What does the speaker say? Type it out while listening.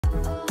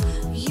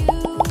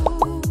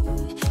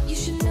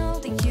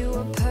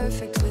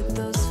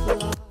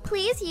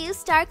Please use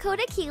star code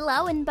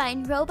Akeila when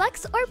buying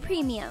Robux or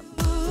Premium.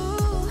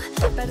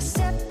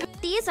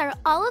 These are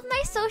all of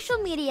my social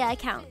media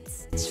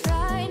accounts.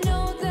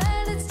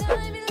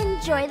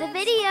 Enjoy the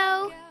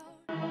video!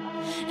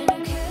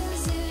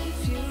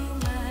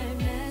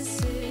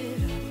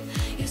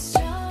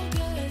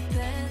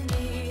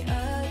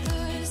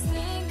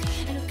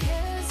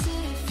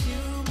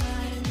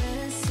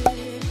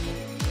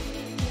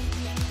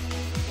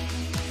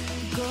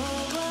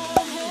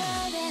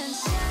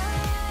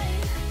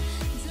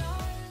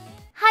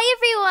 Hi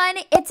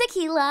everyone, it's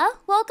Akeila.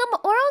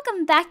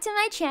 Welcome back to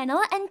my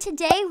channel, and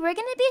today we're going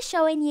to be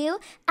showing you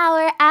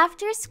our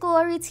after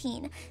school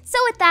routine. So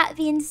with that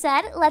being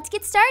said, let's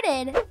get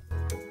started.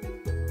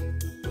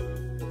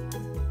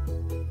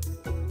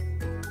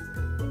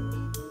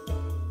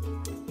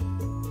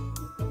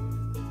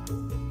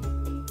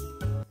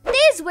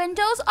 These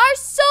windows are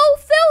so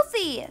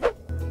filthy!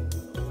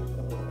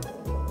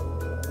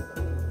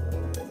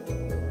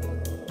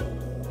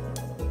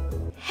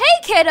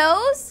 Hey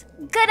kiddos!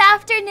 Good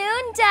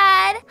afternoon,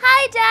 Dad.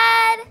 Hi,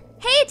 Dad.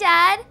 Hey,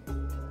 Dad.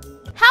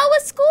 How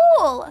was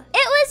school?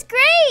 It was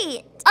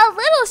great. A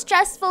little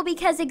stressful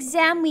because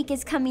exam week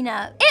is coming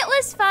up. It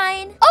was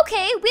fine.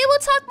 Okay, we will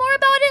talk more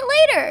about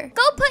it later.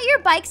 Go put your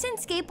bikes and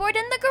skateboard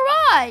in the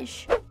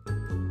garage.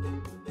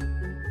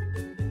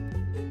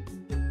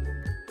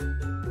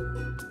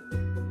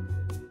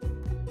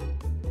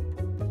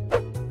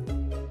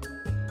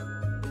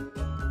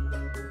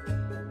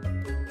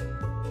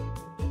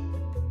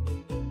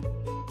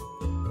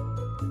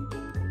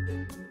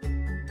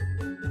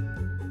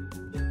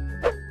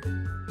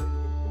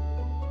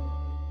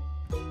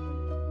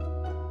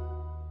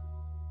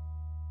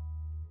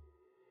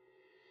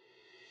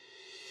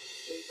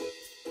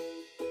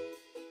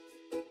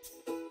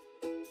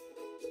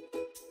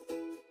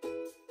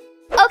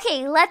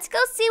 Okay, let's go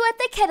see what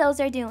the kiddos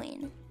are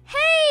doing.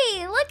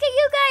 Hey, look at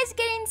you guys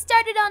getting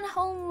started on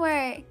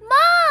homework.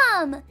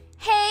 Mom!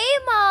 Hey,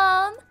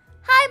 Mom.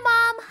 Hi,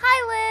 Mom.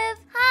 Hi,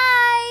 Liv.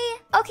 Hi.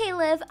 Okay,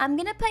 Liv, I'm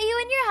gonna put you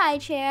in your high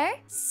chair.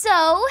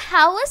 So,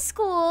 how was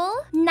school?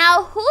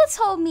 Now, who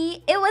told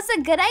me it was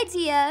a good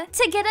idea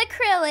to get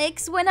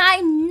acrylics when I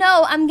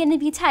know I'm gonna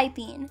be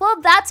typing? Well,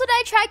 that's what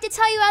I tried to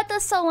tell you at the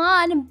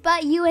salon,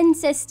 but you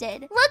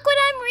insisted. Look what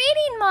I'm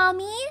reading,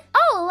 Mommy.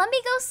 Oh, let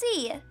me go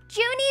see.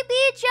 Junie B.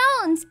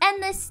 Jones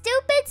and the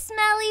Stupid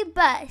Smelly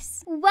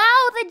Bus.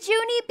 Wow, the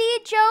Junie B.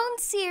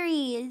 Jones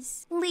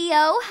series.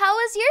 Leo, how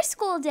was your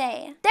school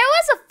day? There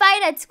was a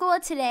fight at school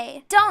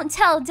today. Don't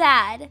tell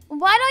Dad.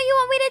 Why don't you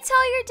want me to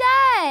tell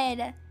your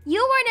dad?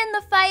 You weren't in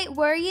the fight,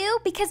 were you?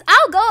 Because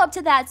I'll go up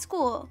to that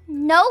school.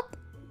 Nope.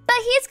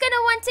 But he's gonna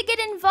want to get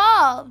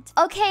involved.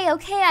 Okay,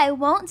 I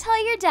won't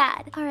tell your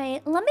dad. All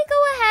right, let me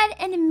go ahead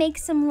and make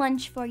some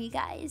lunch for you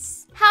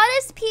guys. How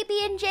does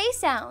PB&J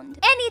sound?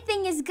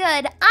 Anything is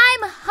good.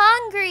 I'm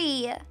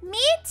hungry.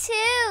 Me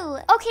too.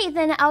 Okay,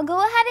 then I'll go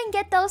ahead and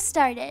get those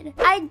started.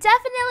 I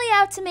definitely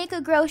have to make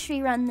a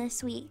grocery run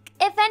this week.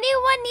 If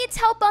anyone needs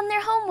help on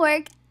their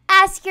homework,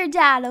 ask your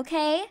dad,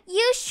 okay?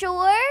 You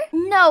sure?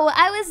 No,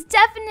 I was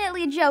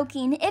definitely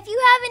joking. If you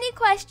have any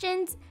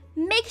questions,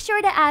 make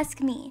sure to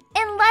ask me.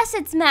 Unless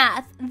it's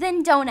math,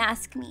 then don't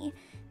ask me.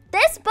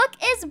 This book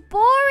is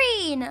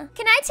boring.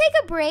 Can I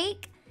take a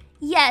break?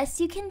 Yes,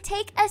 you can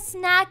take a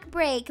snack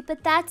break,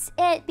 but that's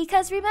it.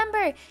 Because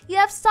remember, you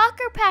have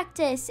soccer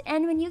practice,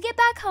 and when you get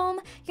back home,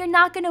 you're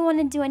not gonna want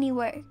to do any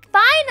work.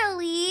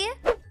 Finally!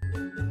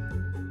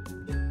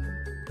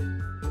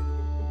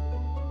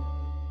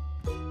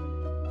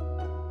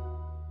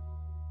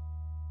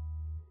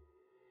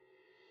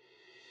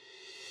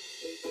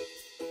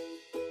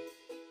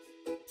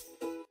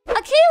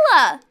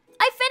 Akeila!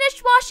 I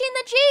finished washing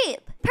the Jeep.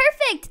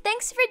 Perfect,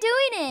 thanks for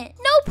doing it.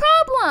 No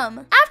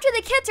problem. After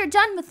the kids are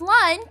done with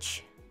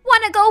lunch,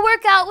 wanna go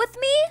work out with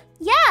me?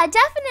 Yeah,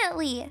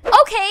 definitely.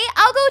 Okay,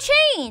 I'll go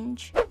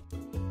change.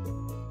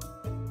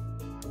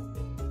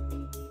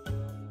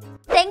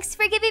 Thanks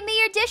for giving me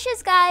your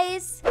dishes,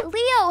 guys.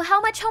 Leo,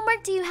 how much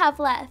homework do you have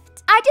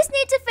left? I just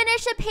need to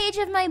finish a page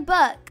of my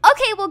book.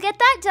 Okay, we'll get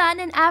that done,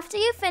 and after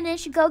you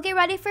finish, go get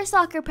ready for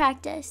soccer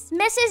practice.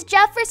 Mrs.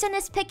 Jefferson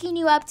is picking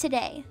you up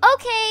today.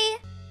 Okay.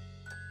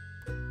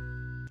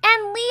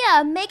 And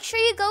Leah, make sure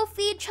you go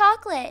feed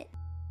Chocolate.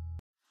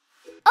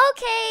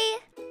 Okay.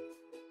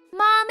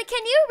 Mom,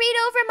 can you read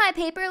over my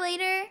paper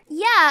later?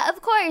 Yeah,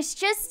 of course.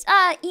 Just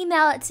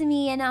email it to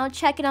me and I'll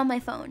check it on my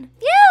phone.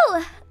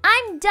 Phew!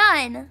 I'm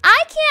done.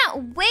 I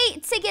can't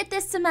wait to get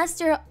this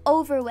semester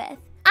over with.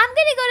 I'm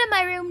gonna go to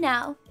my room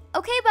now.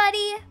 Okay,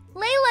 buddy?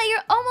 Layla,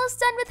 you're almost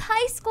done with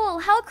high school.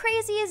 How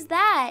crazy is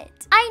that?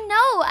 I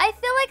know. I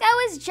feel like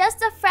I was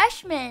just a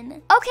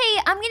freshman.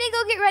 Okay, I'm gonna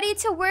go get ready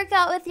to work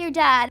out with your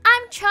dad.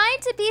 I'm trying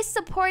to be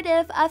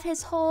supportive of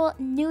his whole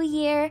new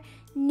year,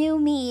 new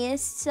me,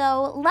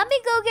 so let me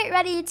go get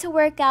ready to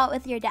work out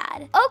with your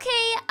dad.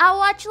 Okay, I'll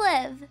watch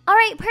Liv. All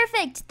right,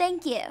 perfect,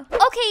 thank you.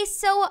 Okay,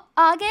 so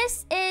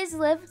August is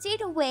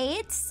lifting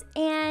weights,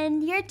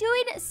 and you're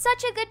doing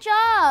such a good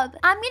job.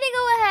 I'm gonna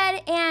go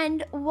ahead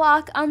and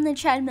walk on the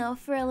treadmill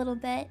for a little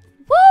bit.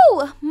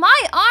 Woo! My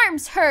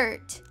arms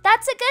hurt.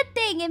 That's a good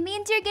thing. It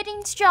means you're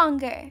getting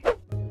stronger.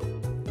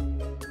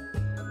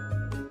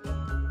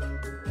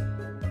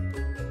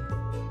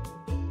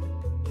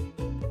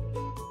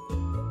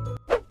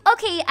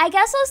 Okay, I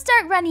guess I'll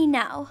start running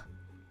now.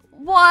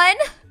 1,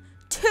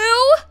 2,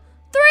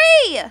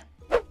 3!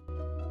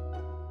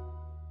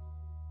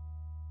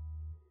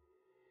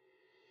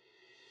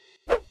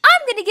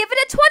 I'm gonna give it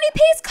a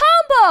 20-piece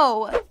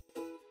combo!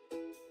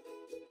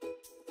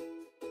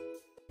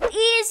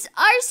 These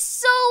are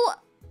so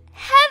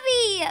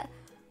heavy!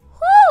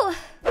 Whew!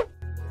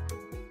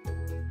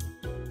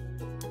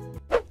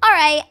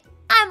 Alright,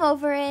 I'm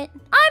over it.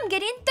 I'm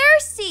getting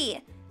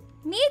thirsty!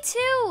 Me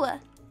too!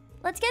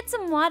 Let's get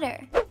some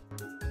water.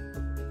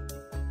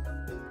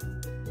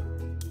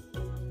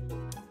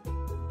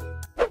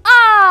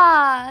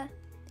 Ah!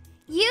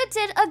 You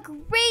did a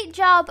great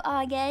job,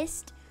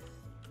 August.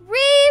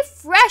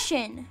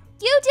 Refreshing.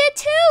 You did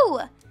too!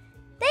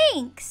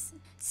 Thanks.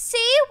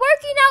 See,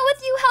 working out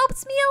with you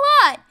helps me a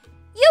lot.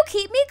 You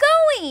keep me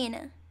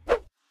going.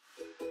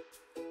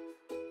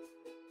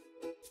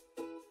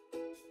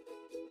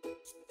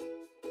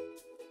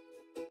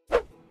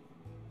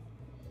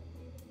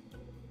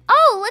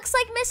 Oh, looks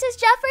like Mrs.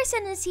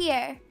 Jefferson is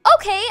here.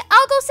 Okay,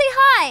 I'll go say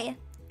hi.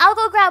 I'll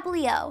go grab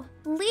Leo.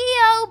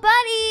 Leo,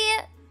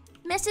 buddy.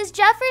 Mrs.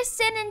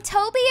 Jefferson and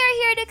Toby are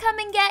here to come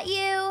and get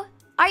you.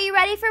 Are you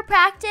ready for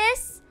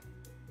practice?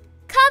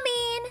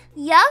 Coming.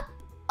 Yup.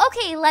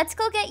 Okay, let's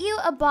go get you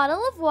a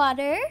bottle of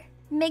water.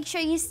 Make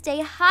sure you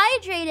stay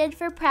hydrated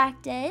for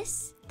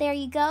practice. There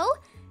you go.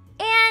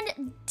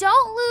 And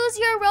don't lose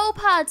your row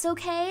pods,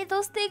 okay?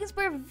 Those things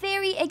were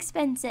very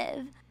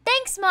expensive.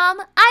 Thanks,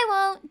 Mom. I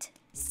won't.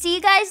 See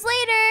you guys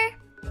later.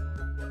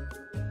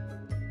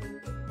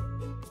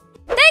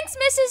 Thanks,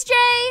 Mrs. J.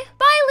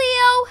 Bye,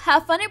 Leo.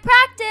 Have fun at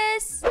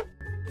practice.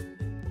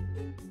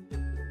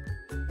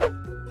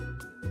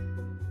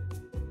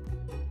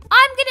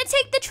 I'm gonna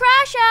take the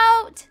trash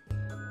out.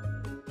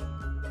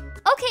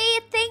 Okay,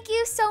 thank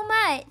you so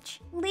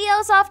much.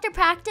 Leo's off to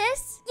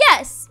practice?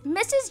 Yes,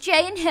 Mrs.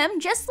 J and him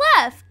just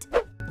left.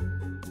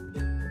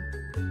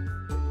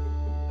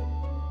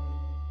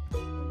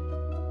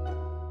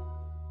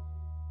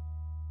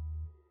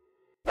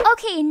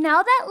 Okay,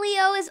 now that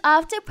Leo is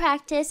off to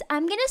practice,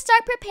 I'm gonna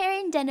start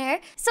preparing dinner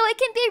so it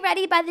can be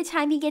ready by the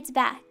time he gets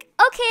back.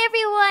 Okay,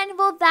 everyone,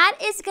 well, that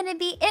is gonna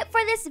be it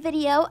for this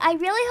video. I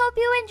really hope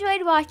you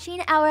enjoyed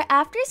watching our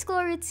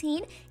after-school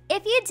routine.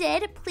 If you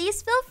did,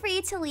 please feel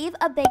free to leave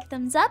a big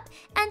thumbs up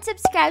and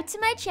subscribe to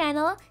my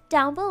channel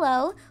down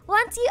below.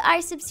 Once you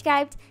are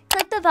subscribed,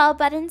 click the bell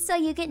button so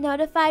you get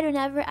notified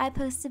whenever I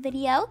post a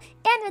video.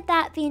 And with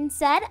that being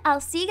said,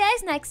 I'll see you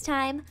guys next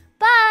time.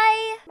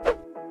 Bye!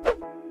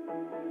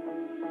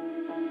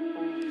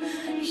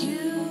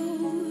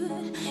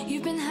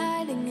 You've been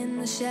hiding in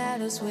the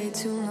shadows way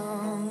too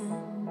long.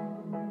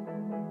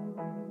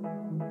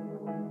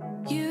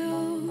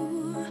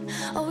 You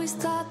always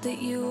thought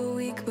that you were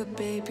weak, but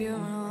babe, you're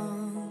wrong.